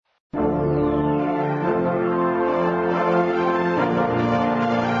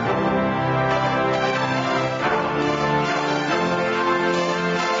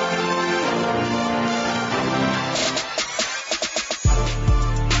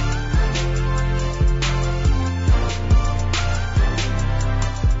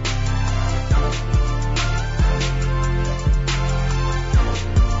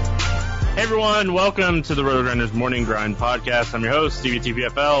everyone. Welcome to the RotoGrinders Morning Grind Podcast. I'm your host,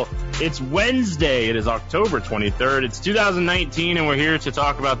 Stevietpfl. It's Wednesday. It is October 23rd. It's 2019, and we're here to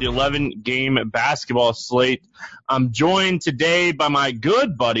talk about the 11-game basketball slate. I'm joined today by my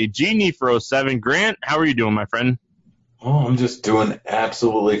good buddy, Stevietpfl Grant. How are you doing, my friend? Oh, I'm just doing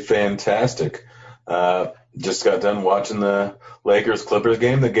absolutely fantastic. Just got done watching the Lakers-Clippers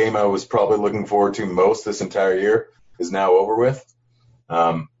game. The game I was probably looking forward to most this entire year is now over with.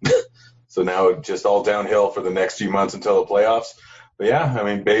 So now it's just all downhill for the next few months until the playoffs. But yeah, I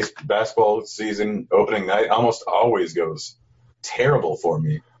mean, basketball season opening night almost always goes terrible for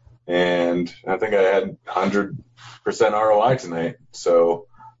me. And I think I had 100% ROI tonight. So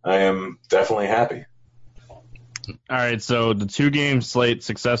I am definitely happy. All right, so the 2-game slate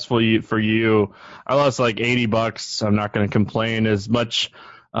successfully for you. I lost like $80. I'm not going to complain. As much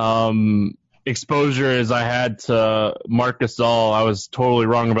exposure as I had to Marc Gasol, I was totally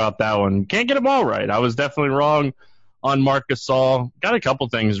wrong about that one. Can't get them all right. I was definitely wrong on Marc Gasol. Got a couple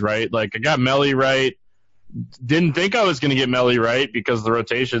things right. Like, I got Melly right. Didn't think I was going to get Melly right because the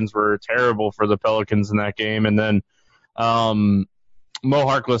rotations were terrible for the Pelicans in that game. And then Mo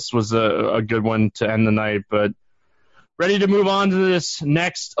Harkless was a good one to end the night. But ready to move on to this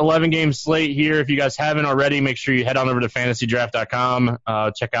next 11-game slate here. If you guys haven't already, make sure you head on over to FantasyDraft.com.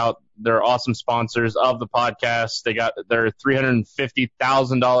 Check out their awesome sponsors of the podcast. They got their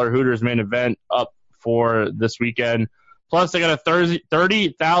 $350,000 Hooters main event up for this weekend. Plus, they got a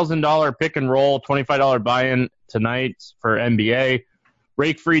 $30,000 pick and roll, $25 buy-in tonight for NBA.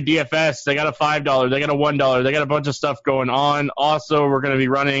 Rake-free DFS, they got a $5, they got a $1, they got a bunch of stuff going on. Also, we're going to be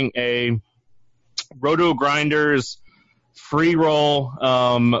running a RotoGrinders free roll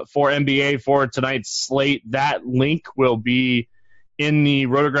for NBA for tonight's slate. That link will be in the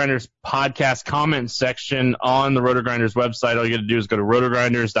RotoGrinders podcast comments section on the RotoGrinders website. All you got to do is go to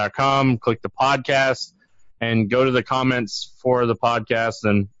rotogrinders.com, click the podcast, and go to the comments for the podcast.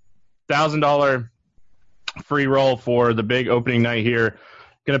 And $1,000 free roll for the big opening night here.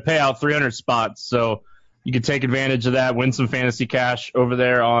 Going to pay out 300 spots. So you can take advantage of that, win some fantasy cash over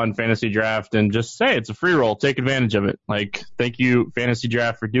there on Fantasy Draft, and just say it's a free roll. Take advantage of it. Like, thank you, Fantasy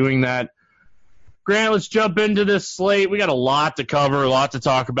Draft, for doing that. Grant, let's jump into this slate. We got a lot to cover, a lot to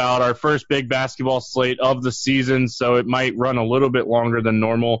talk about. Our first big basketball slate of the season, so it might run a little bit longer than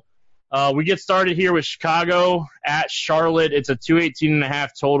normal. We get started here with Chicago at Charlotte. It's a 218.5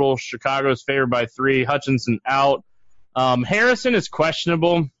 total. Chicago's favored by 3. Hutchinson out. Harrison is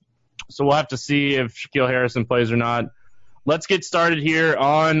questionable, so we'll have to see if Shaquille Harrison plays or not. Let's get started here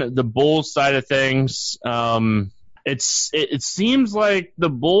on the Bulls side of things. It seems like the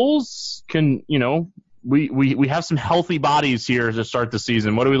Bulls can, we have some healthy bodies here to start the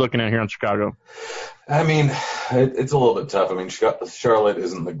season. What are we looking at here on Chicago? I mean, it's a little bit tough. I mean, Charlotte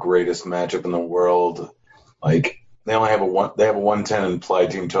isn't the greatest matchup in the world. Like, they only have a 110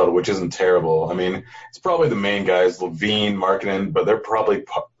 implied team total, which isn't terrible. I mean, it's probably the main guys, Levine, Markkanen, but they're probably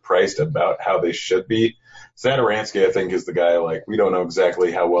priced about how they should be. Satoransky, I think, is the guy, like, we don't know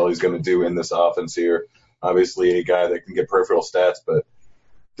exactly how well he's going to do in this offense here. Obviously, a guy that can get peripheral stats, but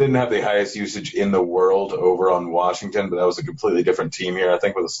didn't have the highest usage in the world over on Washington, but that was a completely different team here. I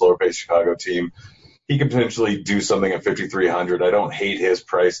think with a slower-paced Chicago team, he could potentially do something at 5,300. I don't hate his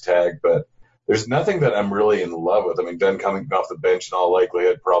price tag, but there's nothing that I'm really in love with. I mean, Dunn coming off the bench in all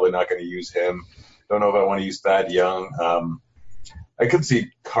likelihood, probably not going to use him. Don't know if I want to use Thad Young. I could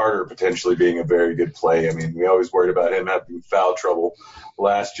see Carter potentially being a very good play. I mean, we always worried about him having foul trouble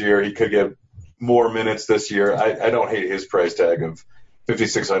last year. He could get more minutes this year. I don't hate his price tag of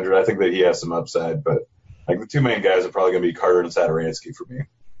 5,600. I think that he has some upside, but like the two main guys are probably going to be Carter and Satoransky for me.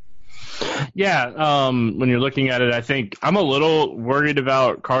 Yeah, when you're looking at it, I think I'm a little worried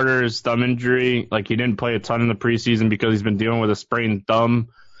about Carter's thumb injury. Like, he didn't play a ton in the preseason because he's been dealing with a sprained thumb,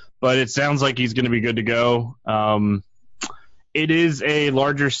 but it sounds like he's going to be good to go. It is a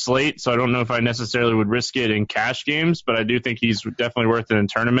larger slate, so I don't know if I necessarily would risk it in cash games, but I do think he's definitely worth it in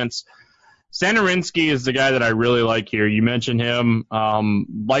tournaments. Satoransky is the guy that I really like here. You mentioned him.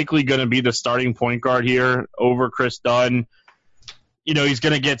 Likely going to be the starting point guard here over Chris Dunn. He's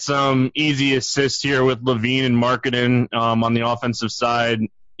going to get some easy assists here with Levine and Markkanen on the offensive side.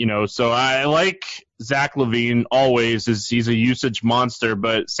 So I like Zach LaVine always. He's a usage monster,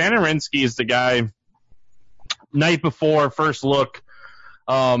 but Satoransky is the guy night before first look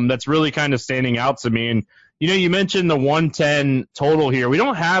that's really kind of standing out to me. And you mentioned the 110 total here. We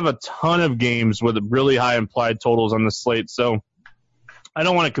don't have a ton of games with really high implied totals on the slate, so I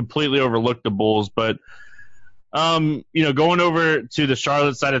don't want to completely overlook the Bulls. But, going over to the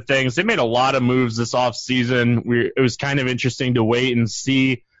Charlotte side of things, they made a lot of moves this offseason. It was kind of interesting to wait and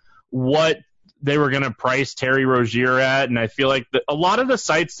see what they were going to price Terry Rozier at, and I feel like a lot of the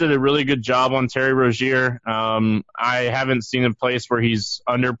sites did a really good job on Terry Rozier. I haven't seen a place where he's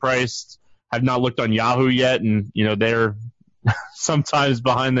underpriced. I've not looked on Yahoo yet, and they're sometimes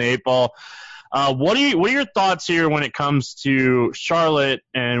behind the eight ball. What are your thoughts here when it comes to Charlotte,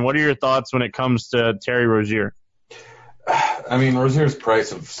 and what are your thoughts when it comes to Terry Rozier? I mean, Rozier's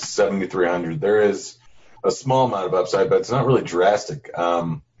price of $7,300. There is a small amount of upside, but it's not really drastic.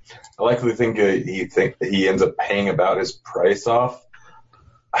 I likely think he ends up paying about his price off.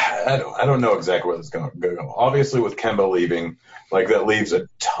 I don't know exactly what it's going to go. Obviously, with Kemba leaving, that leaves a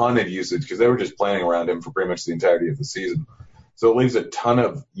ton of usage because they were just planning around him for pretty much the entirety of the season. So it leaves a ton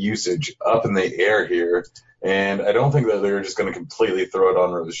of usage up in the air here, and I don't think that they're just going to completely throw it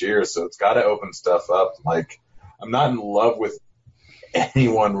on Rozier. So it's got to open stuff up. I'm not in love with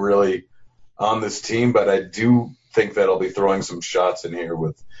anyone really on this team, but I do think that I'll be throwing some shots in here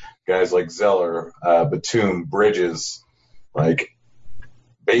with guys like Zeller, Batum, Bridges,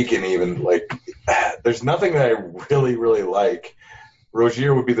 Bacon even. There's nothing that I really, really like.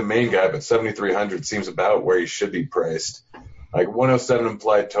 Rozier would be the main guy, but 7,300 seems about where he should be priced. 107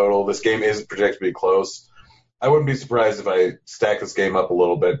 implied total. This game is projected to be close. I wouldn't be surprised if I stack this game up a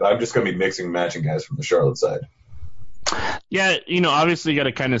little bit, but I'm just going to be mixing and matching guys from the Charlotte side. Yeah, obviously you got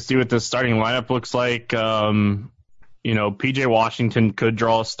to kind of see what the starting lineup looks like. PJ Washington could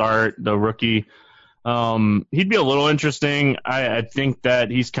draw a start, the rookie. He'd be a little interesting. I think that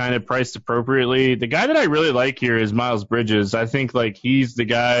he's kind of priced appropriately. The guy that I really like here is Miles Bridges. I think he's the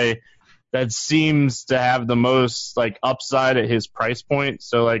guy that seems to have the most upside at his price point.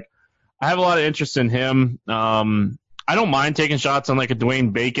 So I have a lot of interest in him. I don't mind taking shots on a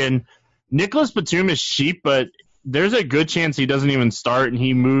Dwayne Bacon. Nicholas Batum is cheap, but there's a good chance he doesn't even start and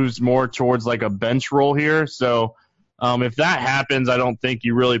he moves more towards a bench role here. So if that happens, I don't think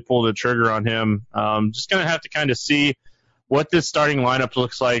you really pull the trigger on him. Just going to have to kind of see what this starting lineup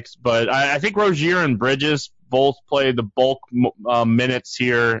looks like. But I think Rozier and Bridges both play the bulk minutes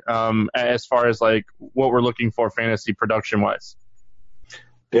here as far as what we're looking for fantasy production-wise.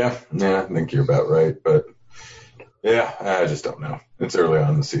 Yeah, I think you're about right. But, yeah, I just don't know. It's early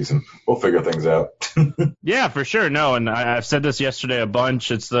on in the season. We'll figure things out. Yeah, for sure. No, and I've said this yesterday a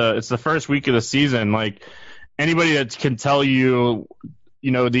bunch. It's the first week of the season. Anybody that can tell you,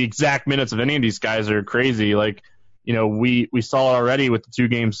 the exact minutes of any of these guys are crazy. We saw it already with the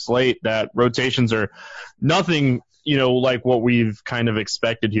 2-game slate that rotations are nothing, like what we've kind of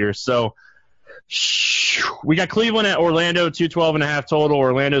expected here. So we got Cleveland at Orlando, 212.5 total.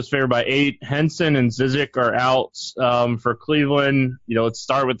 Orlando's favored by 8. Henson and Zizic are out for Cleveland. Let's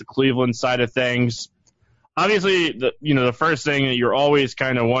start with the Cleveland side of things. Obviously, the first thing that you're always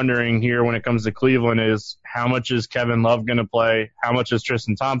kind of wondering here when it comes to Cleveland is how much is Kevin Love going to play? How much is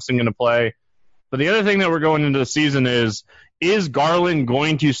Tristan Thompson going to play? But the other thing that we're going into the season is Garland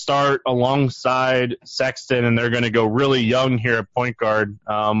going to start alongside Sexton, and they're going to go really young here at point guard?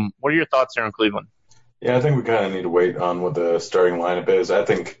 What are your thoughts here on Cleveland? Yeah, I think we kind of need to wait on what the starting lineup is. I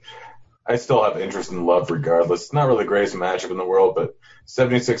think I still have interest in Love regardless. It's not really the greatest matchup in the world, but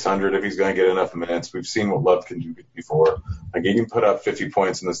 7,600 if he's going to get enough minutes. We've seen what Love can do before. He can put up 50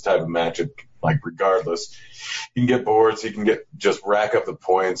 points in this type of matchup, regardless. He can get boards. He can just rack up the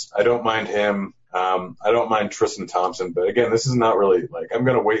points. I don't mind him. I don't mind Tristan Thompson, but again, this is not really I'm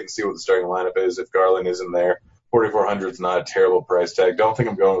going to wait and see what the starting lineup is. If Garland isn't there, 4,400 is not a terrible price tag. Don't think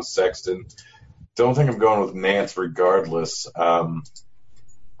I'm going with Sexton. Don't think I'm going with Nance regardless.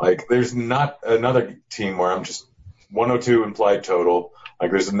 There's not another team where I'm just 102 implied total.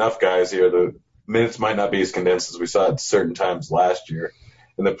 There's enough guys here. The minutes might not be as condensed as we saw at certain times last year,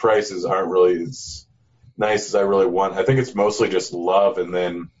 and the prices aren't really as nice as I really want. I think it's mostly just Love and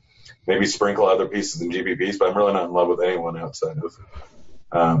then maybe sprinkle other pieces in GPPs, but I'm really not in love with anyone outside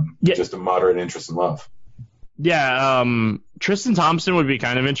of just a moderate interest in Love. Yeah, Tristan Thompson would be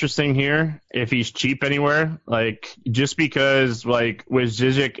kind of interesting here if he's cheap anywhere. Just because, with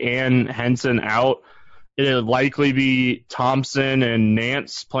Zizic and Henson out, it'll likely be Thompson and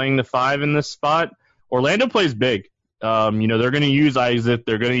Nance playing the 5 in this spot. Orlando plays big. They're going to use Isaac.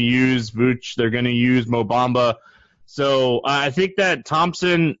 They're going to use Vooch. They're going to use Mo Bamba. So I think that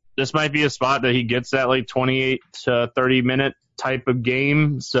Thompson, this might be a spot that he gets that 28 to 30-minute type of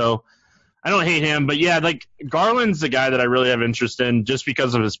game. So I don't hate him, but yeah, Garland's the guy that I really have interest in just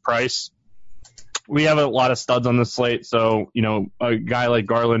because of his price. We have a lot of studs on the slate, so a guy like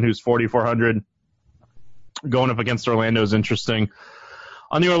Garland who's 4,400 going up against Orlando is interesting.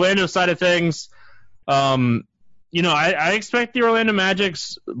 On the Orlando side of things, I expect the Orlando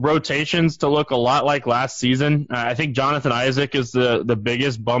Magic's rotations to look a lot like last season. I think Jonathan Isaac is the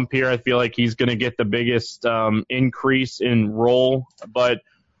biggest bump here. I feel like he's going to get the biggest increase in role. But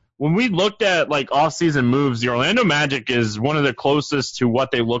when we looked at like offseason moves, the Orlando Magic is one of the closest to what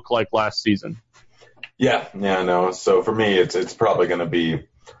they looked like last season. Yeah, no. So for me, it's probably going to be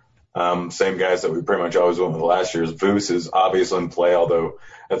same guys that we pretty much always went with last year's. Voos is obviously in play, although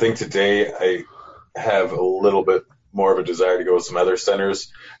I think today I have a little bit more of a desire to go with some other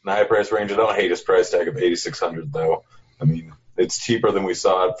centers in the high price range. I don't hate his price tag of $8,600 though. I mean, it's cheaper than we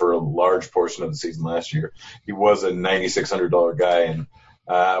saw it for a large portion of the season last year. He was a $9,600 guy, and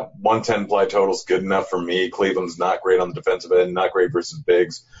 110 play total is good enough for me. Cleveland's not great on the defensive end, not great versus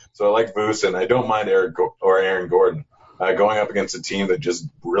bigs. So I like Voos, and I don't mind Aaron Gordon. Going up against a team that just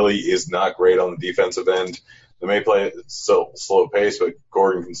really is not great on the defensive end. They may play slow pace, but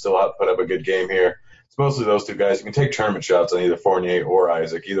Gordon can still put up a good game here. It's mostly those two guys. You can take tournament shots on either Fournier or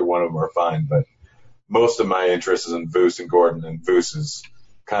Isaac. Either one of them are fine, but most of my interest is in Voos and Gordon, and Voos is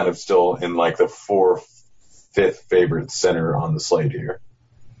kind of still in like the 4th, 5th favorite center on the slate here.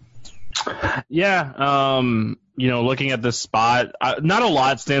 Yeah, looking at this spot, not a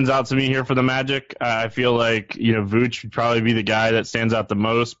lot stands out to me here for the Magic. I feel like, Vooch would probably be the guy that stands out the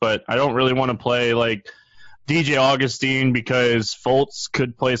most, but I don't really want to play like DJ Augustine because Fultz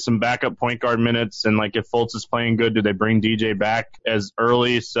could play some backup point guard minutes, and like if Fultz is playing good, do they bring DJ back as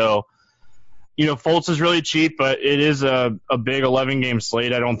early? So, Fultz is really cheap, but it is a big 11-game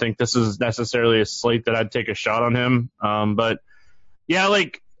slate. I don't think this is necessarily a slate that I'd take a shot on him. But yeah,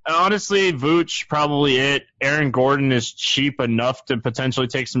 like honestly, Vooch probably it. Aaron Gordon is cheap enough to potentially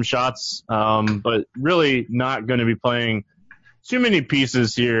take some shots, but really not going to be playing too many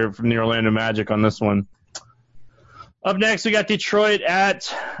pieces here from the Orlando Magic on this one. Up next, we got Detroit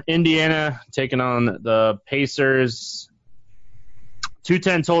at Indiana taking on the Pacers.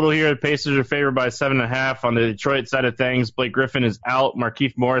 210 total here. The Pacers are favored by 7.5. On the Detroit side of things, Blake Griffin is out.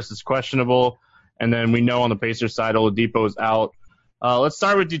 Markieff Morris is questionable. And then we know on the Pacers side, Oladipo is out. Let's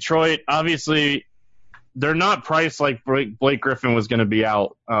start with Detroit. Obviously, they're not priced like Blake Griffin was going to be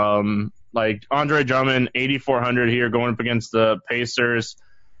out. Like Andre Drummond, 8,400 here going up against the Pacers.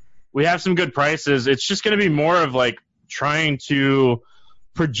 We have some good prices. It's just going to be more of like trying to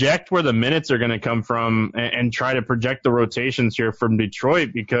project where the minutes are going to come from and try to project the rotations here from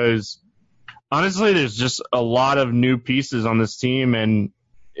Detroit, because honestly, there's just a lot of new pieces on this team, and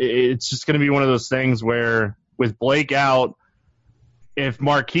it's just going to be one of those things where with Blake out, if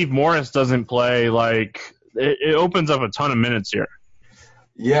Markieff Morris doesn't play, like it opens up a ton of minutes here.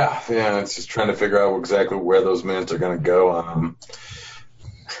 Yeah, it's just trying to figure out exactly where those minutes are going to go.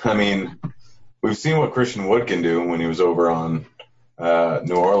 I mean, we've seen what Christian Wood can do when he was over on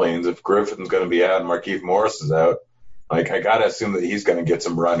New Orleans. If Griffin's going to be out and Markieff Morris is out, like I got to assume that he's going to get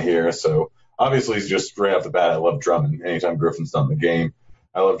some run here. So obviously he's just straight off the bat. I love Drummond anytime Griffin's not in the game.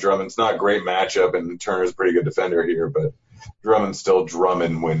 I love Drummond. It's not a great matchup, and Turner's a pretty good defender here, but Drummond's still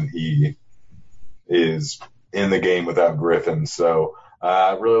Drummond when he is in the game without Griffin. So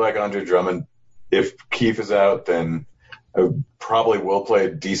I really like Andre Drummond. If Keefe is out, then I probably will play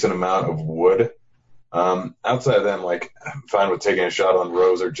a decent amount of Wood. Outside of them, like, I'm fine with taking a shot on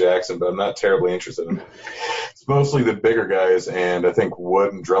Rose or Jackson, but I'm not terribly interested in them. It's mostly the bigger guys, and I think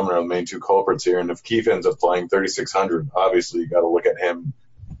Wood and Drummond are the main two culprits here. And if Keefe ends up playing 3,600, obviously you got to look at him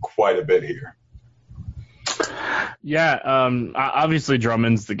quite a bit here. Yeah, obviously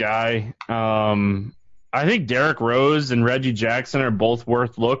Drummond's the guy. I think Derrick Rose and Reggie Jackson are both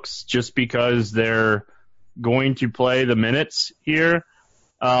worth looks just because they're going to play the minutes here.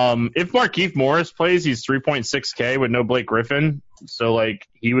 If Markieff Morris plays, he's 3.6K with no Blake Griffin. So, like,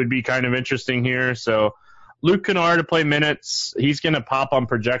 he would be kind of interesting here. So, Luke Kennard to play minutes. He's going to pop on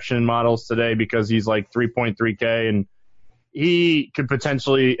projection models today because he's like 3.3K, and he could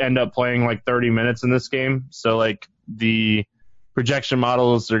potentially end up playing like 30 minutes in this game. So, like, the projection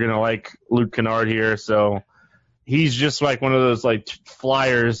models are going to like Luke Kennard here. So, he's just like one of those like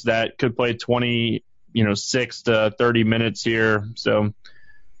flyers that could play 6 to 30 minutes here. So,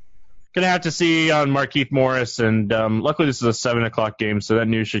 going to have to see on Markieff Morris, and luckily this is a 7 o'clock game, so that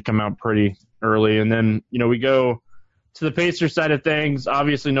news should come out pretty early. And then, we go to the Pacers side of things.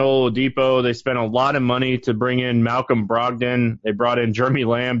 Obviously, no Oladipo. They spent a lot of money to bring in Malcolm Brogdon. They brought in Jeremy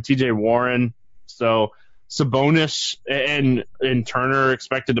Lamb, TJ Warren. So Sabonis and Turner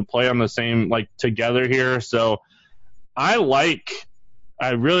expected to play on the same, like, together here. So I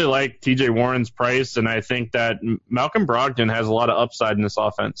really like TJ Warren's price, and I think that Malcolm Brogdon has a lot of upside in this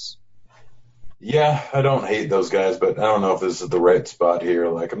offense. Yeah, I don't hate those guys, but I don't know if this is the right spot here.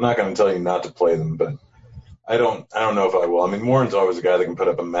 Like, I'm not going to tell you not to play them, but I don't know if I will. I mean, Warren's always a guy that can put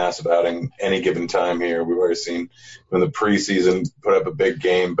up a massive outing any given time here. We've already seen in the preseason put up a big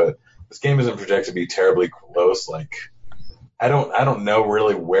game, but this game isn't projected to be terribly close. Like, I don't know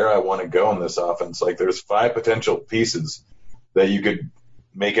really where I want to go in this offense. Like, there's 5 potential pieces that you could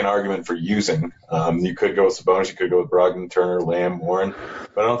make an argument for using. You could go with Sabonis, you could go with Brogdon, Turner, Lamb, Warren,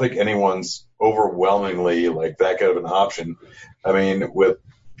 but I don't think anyone's overwhelmingly like that good of an option. I mean, with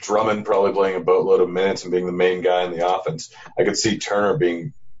Drummond probably playing a boatload of minutes and being the main guy in the offense, I could see Turner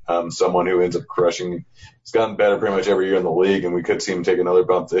being someone who ends up crushing. He's gotten better pretty much every year in the league, and we could see him take another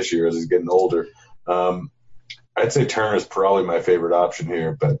bump this year as he's getting older. I'd say Turner is probably my favorite option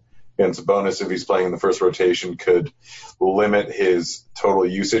here, but again, Sabonis, if he's playing in the first rotation, could limit his total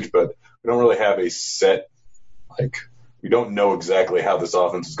usage, but we don't really have a set, like, we don't know exactly how this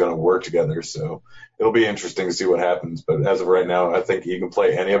offense is going to work together, so it'll be interesting to see what happens. But as of right now, I think you can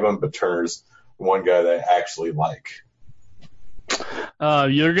play any of them, but Turner's one guy that I actually like.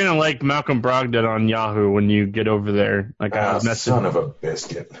 You're going to like Malcolm Brogdon on Yahoo when you get over there. Like, son of a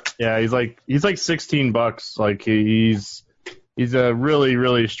biscuit. Yeah, he's like $16. Like, he's a really,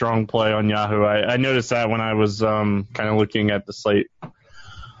 really strong play on Yahoo. I noticed that when I was kind of looking at the slate.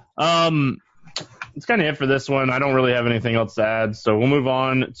 It's kind of it for this one. I don't really have anything else to add, so we'll move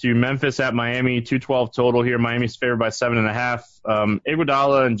on to Memphis at Miami. 212 total here. Miami's favored by 7.5.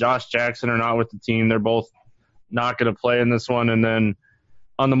 Iguodala and Josh Jackson are not with the team. They're both not going to play in this one. And then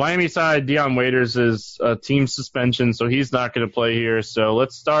on the Miami side, Deion Waiters is a team suspension, so he's not going to play here. So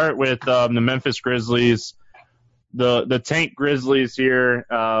let's start with the Memphis Grizzlies. The Tank Grizzlies here.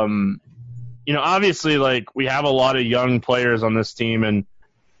 Obviously, like, we have a lot of young players on this team, and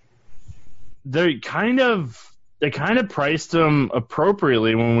they kind of priced them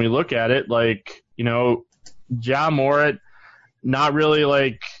appropriately when we look at it. Like, Ja Morant, not really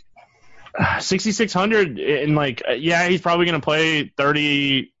like 6,600, and like, yeah, he's probably going to play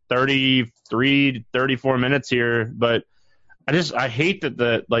 30, 33, 34 minutes here, but I hate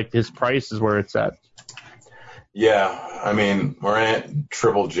that his price is where it's at. Yeah, I mean, Morant,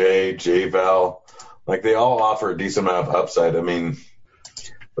 Triple J, J-Val, like, they all offer a decent amount of upside. I mean,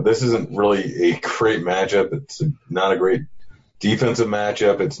 but this isn't really a great matchup. It's not a great defensive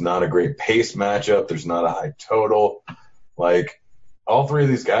matchup. It's not a great pace matchup. There's not a high total. Like, all 3 of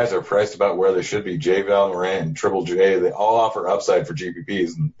these guys are priced about where they should be. J-Val, Morant, and Triple J, they all offer upside for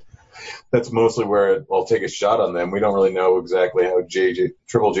GPPs, and that's mostly where I'll take a shot on them. We don't really know exactly how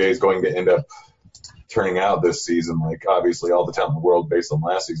Triple J is going to end up turning out this season. Like, obviously, all the talent in the world based on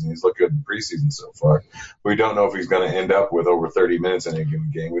last season. He's looked good in preseason so far. We don't know if he's going to end up with over 30 minutes in a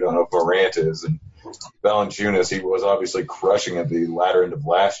given game. We don't know if Morant is. And Valanciunas, he was obviously crushing at the latter end of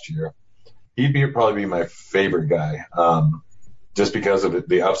last year. He'd probably be my favorite guy, just because of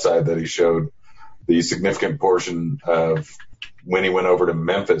the upside that he showed, the significant portion of when he went over to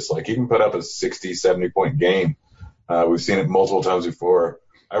Memphis. Like, he can put up a 60, 70-point game. We've seen it multiple times before.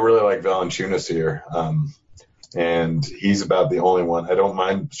 I really like Valanciunas here, and he's about the only one. I don't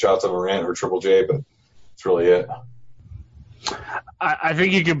mind shots on Morant or Triple J, but that's really it. I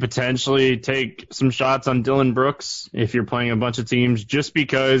think you could potentially take some shots on Dillon Brooks if you're playing a bunch of teams, just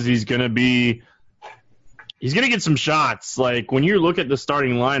because he's going to get some shots. Like, when you look at the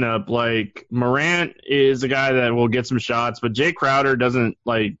starting lineup, like, Morant is a guy that will get some shots, but Jay Crowder doesn't,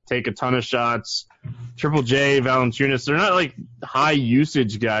 like, take a ton of shots. Triple J, Valanciunas, they're not, like, high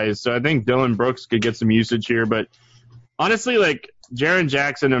usage guys, so I think Dillon Brooks could get some usage here. But honestly, like, Jaren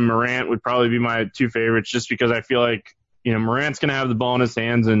Jackson and Morant would probably be my 2 favorites, just because I feel like, Morant's going to have the ball in his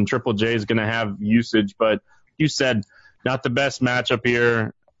hands and Triple J is going to have usage. But you said not the best matchup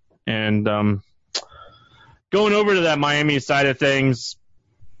here. And going over to that Miami side of things,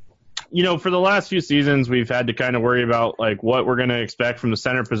 for the last few seasons, we've had to kind of worry about, like, what we're going to expect from the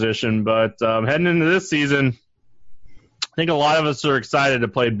center position. But heading into this season, I think a lot of us are excited to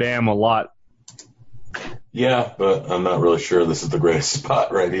play Bam a lot. Yeah, but I'm not really sure this is the greatest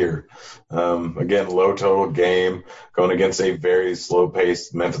spot right here. Again, low total game, going against a very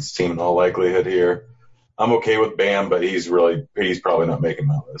slow-paced Memphis team in all likelihood here. I'm okay with Bam, but he's probably not making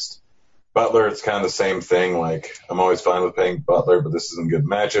my list. Butler, it's kind of the same thing. Like, I'm always fine with paying Butler, but this isn't a good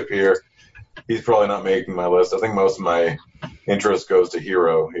matchup here. He's probably not making my list. I think most of my interest goes to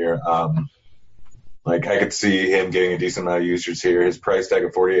Hero here. Like, I could see him getting a decent amount of users here. His price tag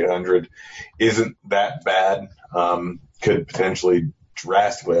of $4,800 isn't that bad. Could potentially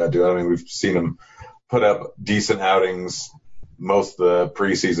drastically outdo it. I mean, we've seen him put up decent outings most of the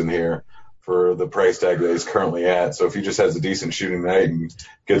preseason here for the price tag that he's currently at. So if he just has a decent shooting night and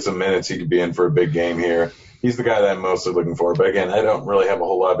gets some minutes, he could be in for a big game here. He's the guy that I'm mostly looking for. But again, I don't really have a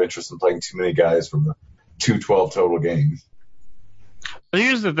whole lot of interest in playing too many guys from the 212 total game.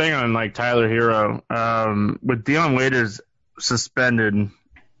 Here's the thing on like Tyler Hero. With Dion Waiters suspended,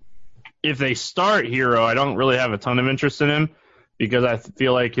 if they start Hero, I don't really have a ton of interest in him because I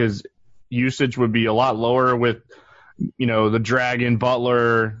feel like his usage would be a lot lower with, the Dragon,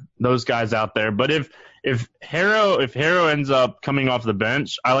 Butler, those guys out there. But if Hero ends up coming off the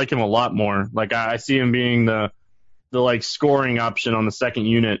bench, I like him a lot more. Like I see him being the like scoring option on the second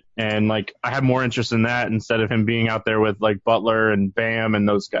unit, and like I have more interest in that instead of him being out there with like Butler and Bam and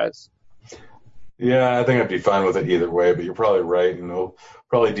those guys. Yeah, I think I'd be fine with it either way, but you're probably right, and it'll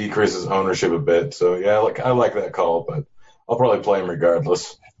probably decrease his ownership a bit. So yeah, I like that call, but I'll probably play him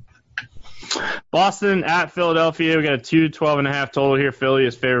regardless. Boston at Philadelphia. We got a 212.5 total here. Philly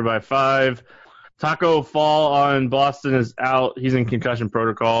is favored by 5. Taco Fall on Boston is out. He's in concussion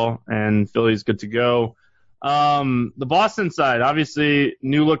protocol, and Philly's good to go. The Boston side, obviously,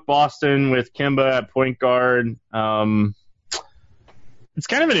 new look Boston with Kemba at point guard. It's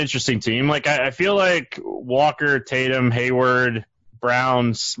kind of an interesting team. Like I feel like Walker, Tatum, Hayward,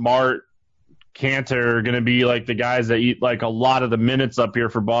 Brown, Smart, Cantor are going to be like the guys that eat like a lot of the minutes up here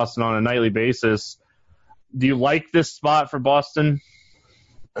for Boston on a nightly basis. Do you like this spot for Boston?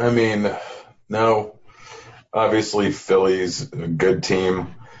 I mean, no. Obviously, Philly's a good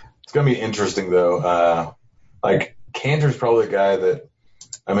team. It's going to be interesting, though. Like, Cantor's probably the guy that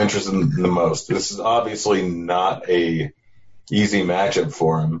I'm interested in the most. This is obviously not a easy matchup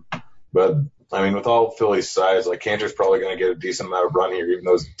for him. But, I mean, with all Philly's size, like, Cantor's probably going to get a decent amount of run here, even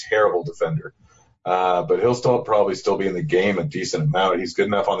though he's a terrible defender. But he'll probably still be in the game a decent amount. He's good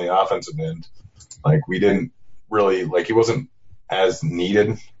enough on the offensive end. Like, we didn't really, like, he wasn't as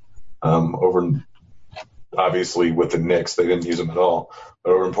needed over, obviously, with the Knicks. They didn't use him at all.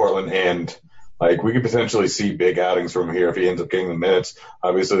 But over in Portland, and, like, we could potentially see big outings from him here if he ends up getting the minutes.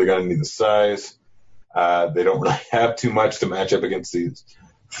 Obviously, they're going to need the size. They don't really have too much to match up against these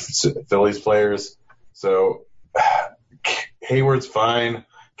Phillies players. So, Hayward's fine.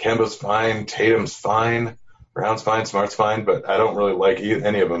 Kemba's fine. Tatum's fine. Brown's fine. Smart's fine. But I don't really like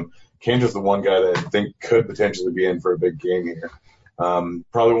any of them. Cantor's the one guy that I think could potentially be in for a big game here.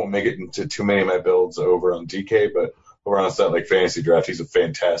 Probably won't make it into too many of my builds over on DK, but over on a set like FantasyDraft, he's a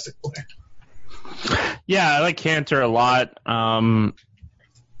fantastic player. Yeah, I like Cantor a lot.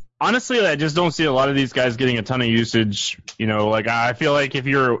 Honestly, I just don't see a lot of these guys getting a ton of usage. Like I feel like if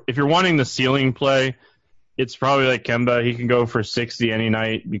you're wanting the ceiling play, it's probably like Kemba. He can go for 60 any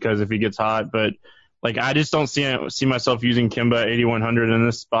night because if he gets hot. But like I just don't see myself using Kemba 8,100 in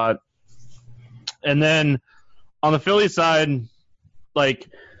this spot. And then on the Philly side, like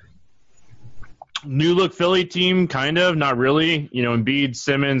new look Philly team, kind of, not really. Embiid,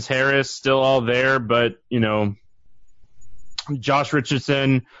 Simmons, Harris, still all there, but Josh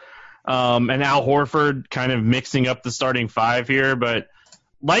Richardson and Al Horford kind of mixing up the starting 5 here. But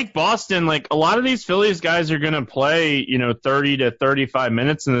like Boston, like a lot of these Phillies guys are going to play, 30 to 35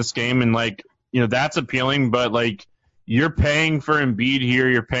 minutes in this game, and like that's appealing. But like you're paying for Embiid here,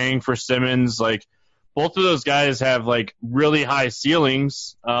 you're paying for Simmons, like. Both of those guys have, like, really high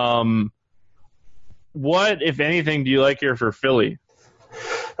ceilings. What, if anything, do you like here for Philly?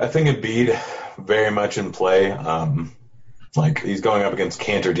 I think Embiid very much in play. Like, he's going up against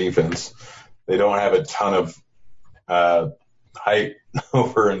Cantor defense. They don't have a ton of height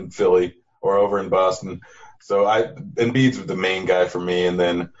over in Philly or over in Boston. So Embiid's the main guy for me. And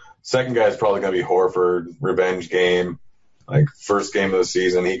then second guy is probably going to be Horford, revenge game. Like, first game of the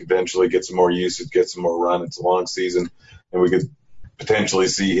season, he could eventually get some more usage, get some more run. It's a long season, and we could potentially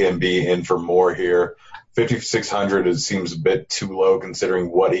see him be in for more here. 5,600 seems a bit too low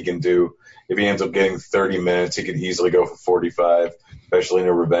considering what he can do. If he ends up getting 30 minutes, he could easily go for 45, especially in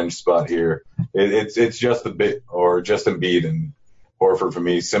a revenge spot here. It's just a bit, or just Embiid and Horford for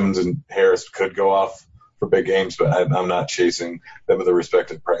me. Simmons and Harris could go off for big games, but I'm not chasing them with the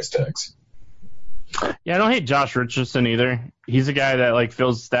respective price tags. Yeah, I don't hate Josh Richardson either. He's a guy that like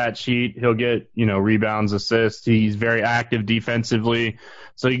fills the stat sheet. He'll get, rebounds, assists. He's very active defensively,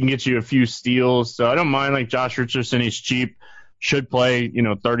 so he can get you a few steals. So I don't mind like Josh Richardson. He's cheap, should play,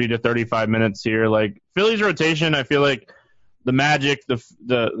 30 to 35 minutes here. Like Philly's rotation, I feel like the Magic, the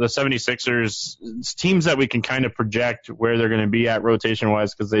 76ers, it's teams that we can kind of project where they're going to be at rotation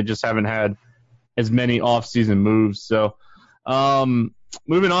wise because they just haven't had as many off-season moves. So,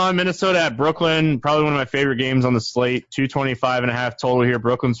 moving on, Minnesota at Brooklyn, probably one of my favorite games on the slate. 225.5 total here.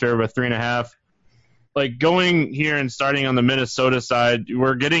 Brooklyn's favored by 3.5. Like going here and starting on the Minnesota side,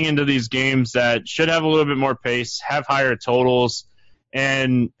 we're getting into these games that should have a little bit more pace, have higher totals,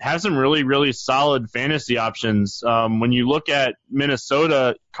 and have some really, really solid fantasy options. When you look at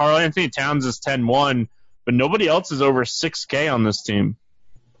Minnesota, Karl Anthony Towns is 10-1, but nobody else is over 6K on this team.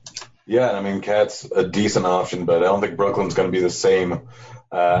 Yeah, I mean, Cat's a decent option, but I don't think Brooklyn's going to be the same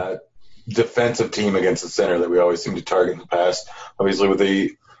defensive team against the center that we always seem to target in the past. Obviously, with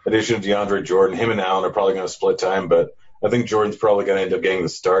the addition of DeAndre Jordan, him and Allen are probably going to split time, but I think Jordan's probably going to end up getting the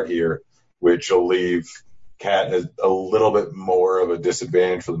start here, which will leave Cat as a little bit more of a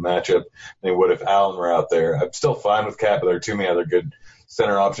disadvantage for the matchup than he would if Allen were out there. I'm still fine with Cat, but there are too many other good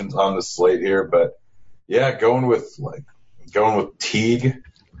center options on the slate here. But yeah, going with Teague,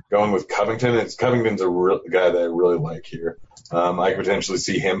 going with Covington. Covington's a guy that I really like here. I could potentially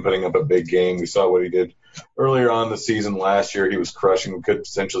see him putting up a big game. We saw what he did earlier on the season last year. He was crushing. We could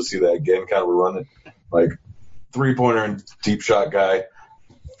potentially see that again, kind of a run like three-pointer and deep shot guy.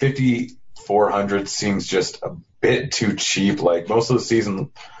 5,400 seems just a bit too cheap. Like most of the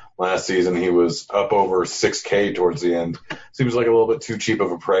season, last season, he was up over 6K towards the end. Seems like a little bit too cheap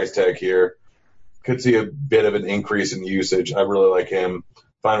of a price tag here. Could see a bit of an increase in usage. I really like him.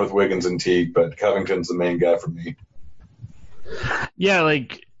 Fine with Wiggins and Teague, but Covington's the main guy for me. Yeah,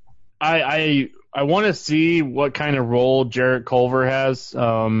 like I want to see what kind of role Jarrett Culver has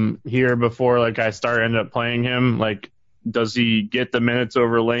here before like I end up playing him. Like, does he get the minutes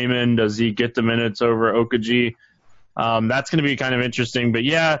over Layman? Does he get the minutes over Okaji? That's going to be kind of interesting. But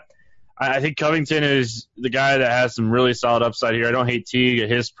yeah, I think Covington is the guy that has some really solid upside here. I don't hate Teague at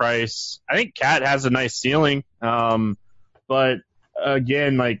his price. I think Cat has a nice ceiling. But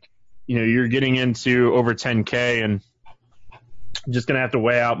again, like, you know, you're getting into over 10K, and I'm just going to have to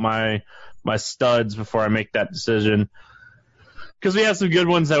weigh out my studs before I make that decision, because we have some good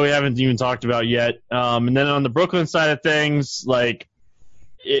ones that we haven't even talked about yet. And then on the Brooklyn side of things, like,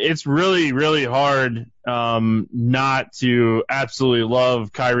 it's really, really hard not to absolutely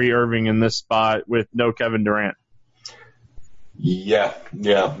love Kyrie Irving in this spot with no Kevin Durant. Yeah,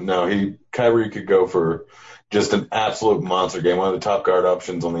 no, Kyrie could go for just an absolute monster game. One of the top guard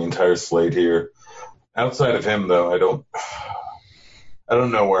options on the entire slate here. Outside of him, though, I don't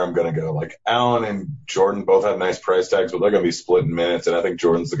know where I'm going to go. Like, Allen and Jordan both have nice price tags, but they're going to be splitting minutes, and I think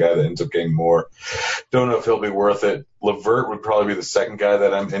Jordan's the guy that ends up getting more. Don't know if he'll be worth it. LeVert would probably be the second guy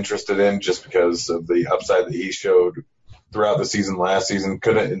that I'm interested in, just because of the upside that he showed throughout the season last season.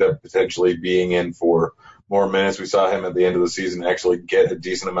 Could end up potentially being in for more minutes. We saw him at the end of the season actually get a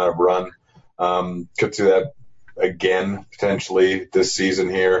decent amount of run. Could see that again potentially this season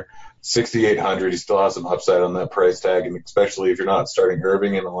here. 6,800. He still has some upside on that price tag, and especially if you're not starting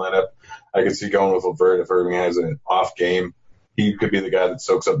Irving in the lineup, I could see going with LeVert if Irving has an off game. He could be the guy that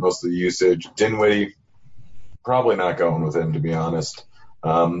soaks up most of the usage. Dinwiddie, probably not going with him, to be honest.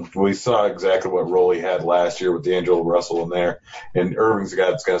 We saw exactly what role he had last year with D'Angelo Russell in there, and Irving's the guy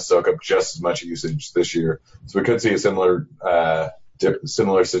that's going to soak up just as much usage this year. So we could see a similar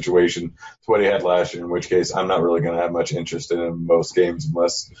situation to what he had last year, in which case I'm not really going to have much interest in him in most games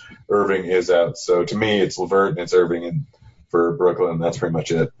unless Irving is out. So to me, it's LeVert and it's Irving, and for Brooklyn, that's pretty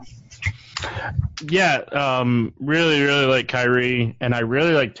much it. Yeah, really, really like Kyrie, and I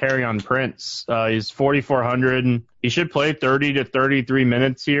really like Taurean Prince. He's 4,400. He should play 30 to 33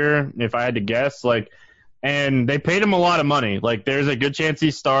 minutes here, if I had to guess. And they paid him a lot of money. Like, there's a good chance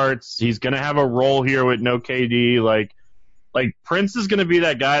he starts. He's going to have a role here with no KD. Like Prince is going to be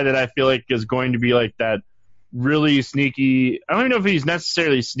that guy that I feel like is going to be like that really sneaky. I don't even know if he's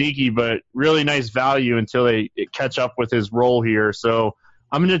necessarily sneaky, but really nice value until they catch up with his role here. So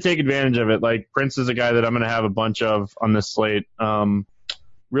I'm going to take advantage of it. Like, Prince is a guy that I'm going to have a bunch of on this slate.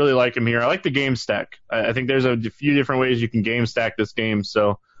 Really like him here. I like the game stack. I think there's a few different ways you can game stack this game.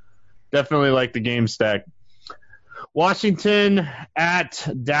 So definitely like the game stack. Washington at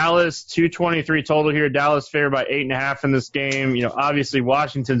Dallas, 223 total here. Dallas favored by 8.5 in this game. You know, obviously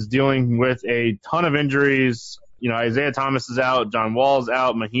Washington's dealing with a ton of injuries. You know, Isaiah Thomas is out, John Wall's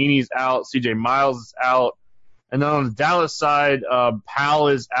out, Mahiney's out, CJ Miles is out. And then on the Dallas side, Powell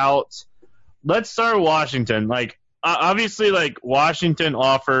is out. Let's start with Washington. Like, obviously, like, Washington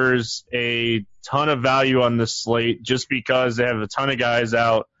offers a ton of value on this slate just because they have a ton of guys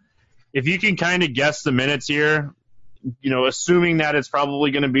out. If you can kind of guess the minutes here, you know, assuming that it's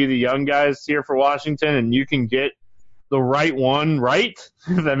probably going to be the young guys here for Washington, and you can get the right one right,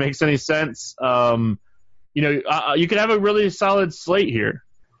 if that makes any sense, you know, you could have a really solid slate here.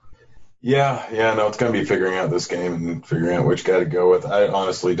 Yeah, no, it's going to be figuring out this game and figuring out which guy to go with. I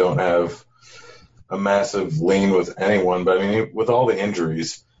honestly don't have a massive lean with anyone, but I mean, with all the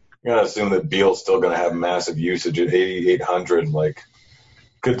injuries, you got to assume that Beal's still going to have massive usage at 8,800. Like,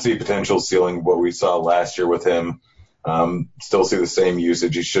 could see potential ceiling what we saw last year with him. Still see the same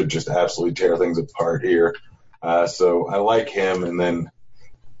usage. He should just absolutely tear things apart here. So I like him. And then,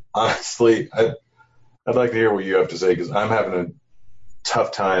 honestly, I'd like to hear what you have to say because I'm having a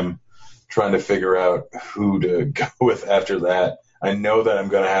tough time trying to figure out who to go with after that. I know that I'm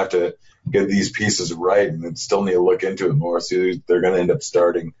going to have to get these pieces right and still need to look into it more. See, they're going to end up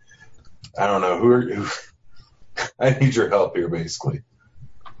starting. I don't know who I need your help here, basically.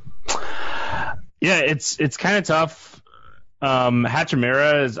 Yeah, it's kind of tough.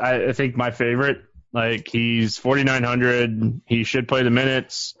 Hachimura is, I think, my favorite. Like, he's 4,900. He should play the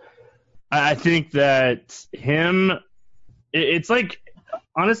minutes. I think that it's like,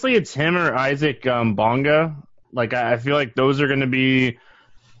 honestly, it's him or Isaac Bonga. Like, I feel like those are going to be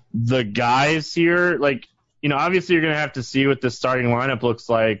the guys here. Like, obviously you're going to have to see what the starting lineup looks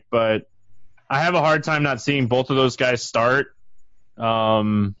like, but I have a hard time not seeing both of those guys start.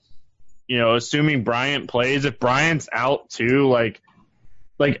 Assuming Bryant plays. If Bryant's out too, like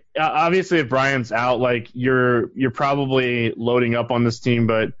obviously if Bryant's out, like you're probably loading up on this team,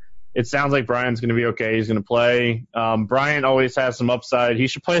 but it sounds like Bryant's going to be okay. He's going to play. Bryant always has some upside. He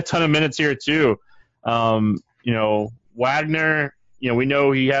should play a ton of minutes here too. Wagner, we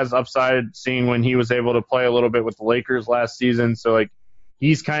know he has upside, seeing when he was able to play a little bit with the Lakers last season. So, like,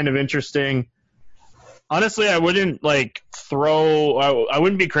 he's kind of interesting. Honestly, I wouldn't I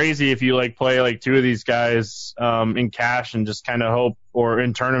wouldn't be crazy if you play two of these guys in cash and just kind of hope, or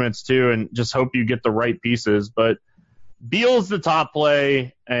in tournaments too, and just hope you get the right pieces. But Beal's the top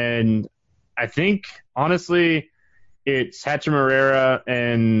play, and I think honestly it's Hachimura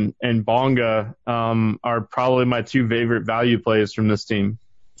and Bonga are probably my two favorite value plays from this team.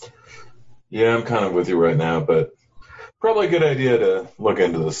 Yeah, I'm kind of with you right now, but probably a good idea to look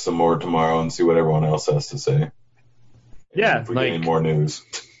into this some more tomorrow and see what everyone else has to say. Yeah, if we get any more news.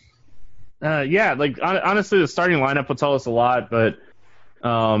 Honestly, the starting lineup will tell us a lot, but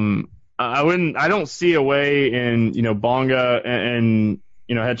I don't see a way in Bonga and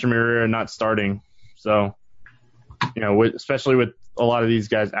Hachimura not starting. So especially with a lot of these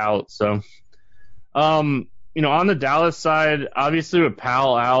guys out. So on the Dallas side, obviously with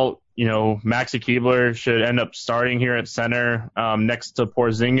Powell out, Maxi Keebler should end up starting here at center next to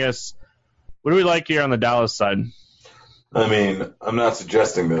Porzingis. What do we like here on the Dallas side? I mean, I'm not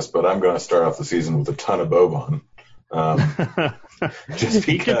suggesting this, but I'm going to start off the season with a ton of Boban. Just because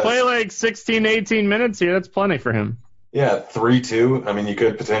he could play 16, 18 minutes here. That's plenty for him. Yeah, 3-2. I mean, you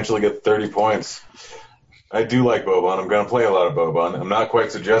could potentially get 30 points. I do like Boban. I'm going to play a lot of Boban. I'm not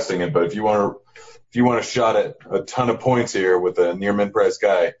quite suggesting it, but if you want a shot at a ton of points here with a near mid-price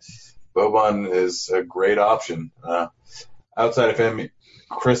guy, Boban is a great option. Outside of him,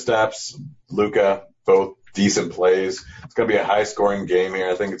 Kristaps, Luka, both decent plays. It's going to be a high-scoring game here.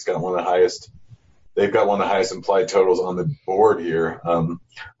 I think it's got one of the highest. They've got one of the highest implied totals on the board here.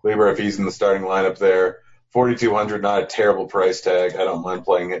 Kleber, if he's in the starting lineup there, 4,200, not a terrible price tag. I don't mind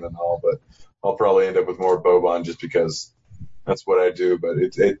playing him at all, but I'll probably end up with more Boban just because that's what I do. But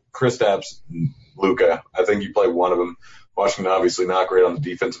it's Kristaps and Luka. I think you play one of them. Washington obviously not great on the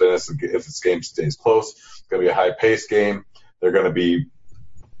defensive end if this game stays close. It's going to be a high-paced game. They're going to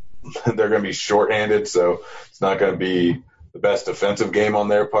be shorthanded, so it's not going to be the best defensive game on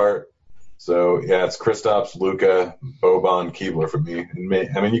their part. So yeah, it's Kristaps, Luka, Boban, Keebler for me.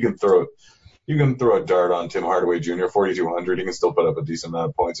 I mean, you can throw a dart on Tim Hardaway Jr. 4,200. He can still put up a decent amount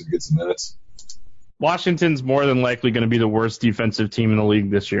of points if he gets some minutes. Washington's more than likely going to be the worst defensive team in the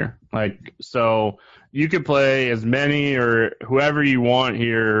league this year. So you could play as many or whoever you want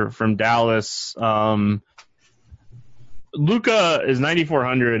here from Dallas. Luka is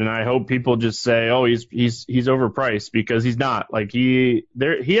 9,400, and I hope people just say, "Oh, he's overpriced," because he's not. He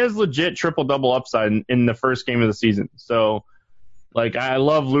has legit triple double upside in the first game of the season. So, I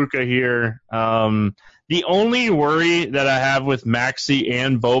love Luka here. The only worry that I have with Maxey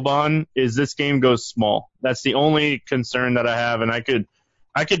and Boban is this game goes small. That's the only concern that I have, and I could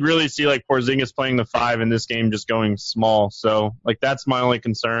really see Porzingis playing the 5 and this game just going small. So that's my only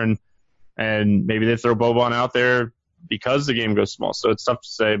concern, and maybe they throw Boban out there because the game goes small. So it's tough to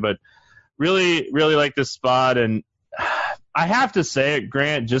say, but really, really like this spot. And I have to say it,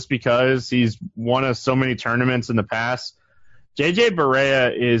 Grant, just because he's won us so many tournaments in the past. JJ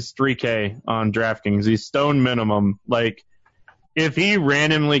Barea is 3K on DraftKings. He's stone minimum. If he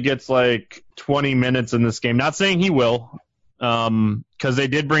randomly gets 20 minutes in this game, not saying he will, because they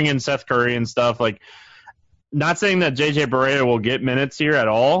did bring in Seth Curry and stuff. Not saying that JJ Barea will get minutes here at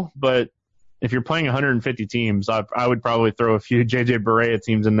all, but if you're playing 150 teams, I would probably throw a few JJ Barea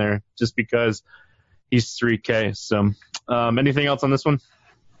teams in there just because he's 3K. So, anything else on this one?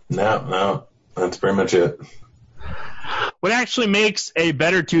 No, that's pretty much it. What actually makes a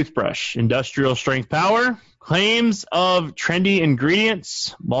better toothbrush? Industrial strength power, claims of trendy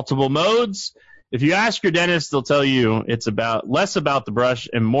ingredients, multiple modes, If you ask your dentist, they'll tell you it's less about the brush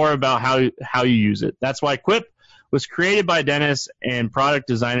and more about how you use it. That's why Quip was created by dentists and product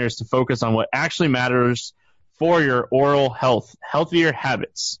designers to focus on what actually matters for your oral health, healthier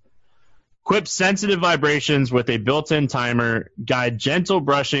habits. Quip's sensitive vibrations with a built-in timer guide gentle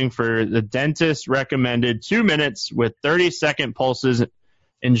brushing for the dentist recommended 2 minutes with 30-second pulses,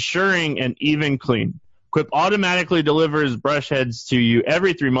 ensuring an even clean. Quip automatically delivers brush heads to you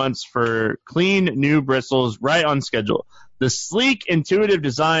every 3 months for clean, new bristles right on schedule. The sleek, intuitive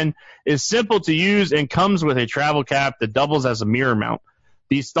design is simple to use and comes with a travel cap that doubles as a mirror mount.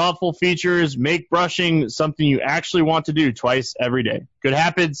 These thoughtful features make brushing something you actually want to do twice every day. Good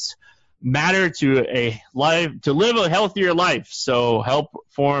habits matter to live a healthier life, so help